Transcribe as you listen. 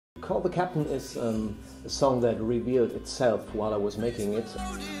Call the Captain is a song that revealed itself while I was making it.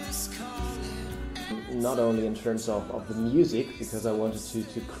 Not only in terms of the music, because I wanted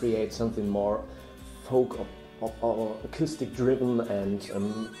to create something more folk or acoustic driven, and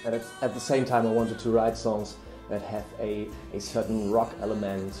at the same time I wanted to write songs that have a certain rock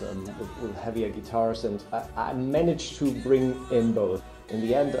element with heavier guitars, and I managed to bring in both. In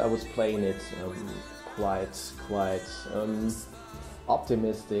the end I was playing it quite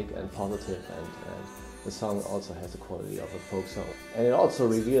optimistic and positive, and the song also has the quality of a folk song. And it also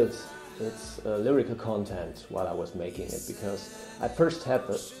revealed its lyrical content while I was making it, because I first had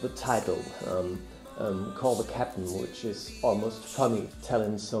the title, Call the Captain, which is almost funny,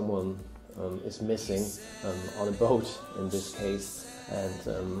 telling someone is missing on a boat in this case, and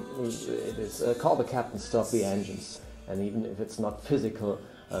it is Call the Captain, stop the engines. And even if it's not physical,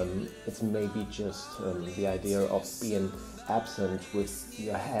 it's maybe just the idea of being absent with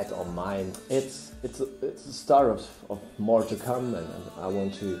your head or mind. It's the start of more to come, and I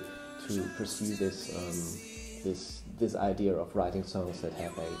want to pursue this idea of writing songs that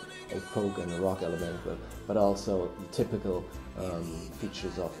have a folk and a rock element, but also the typical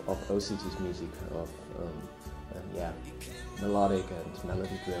features of OCT's music, of melodic and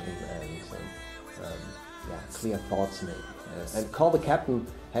melody driven, and clear thoughts maybe. And Call the Captain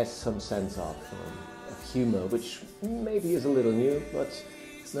has some sense of humor, which maybe is a little new, but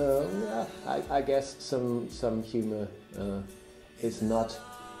I guess some humor is not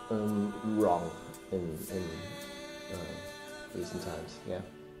wrong in recent times. Yeah.